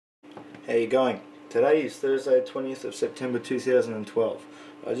How you going? Today is Thursday 20th of September 2012.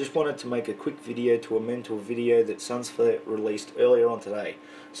 I just wanted to make a quick video to amend to a video that SunsFlare released earlier on today.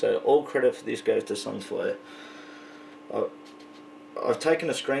 So all credit for this goes to SunsFlare. I've taken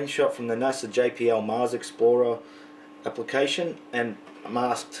a screenshot from the NASA JPL Mars Explorer application and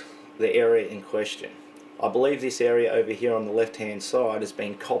masked the area in question. I believe this area over here on the left hand side has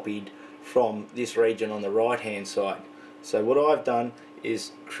been copied from this region on the right hand side. So what I've done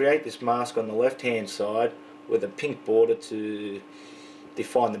is create this mask on the left hand side with a pink border to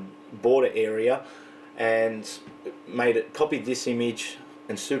define the border area, and copied this image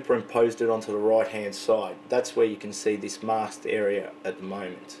and superimposed it onto the right hand side. That's where you can see this masked area at the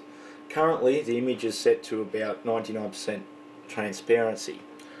moment. Currently the image is set to about 99% transparency.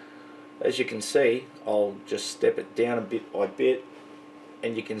 As you can see, I'll just step it down a bit by bit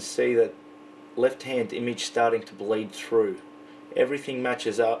and you can see that left hand image starting to bleed through. Everything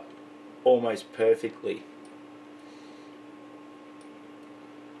matches up almost perfectly.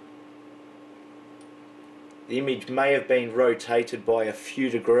 The image may have been rotated by a few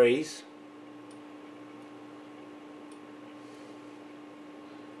degrees,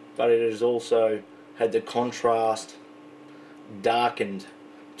 but it has also had the contrast darkened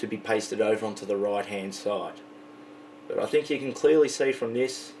to be pasted over onto the right hand side. But I think you can clearly see from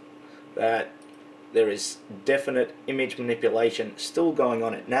this that there is definite image manipulation still going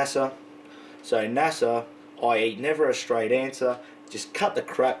on at NASA. So NASA, i.e. never a straight answer, just cut the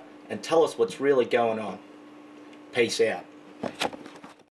crap and tell us what's really going on. Peace out.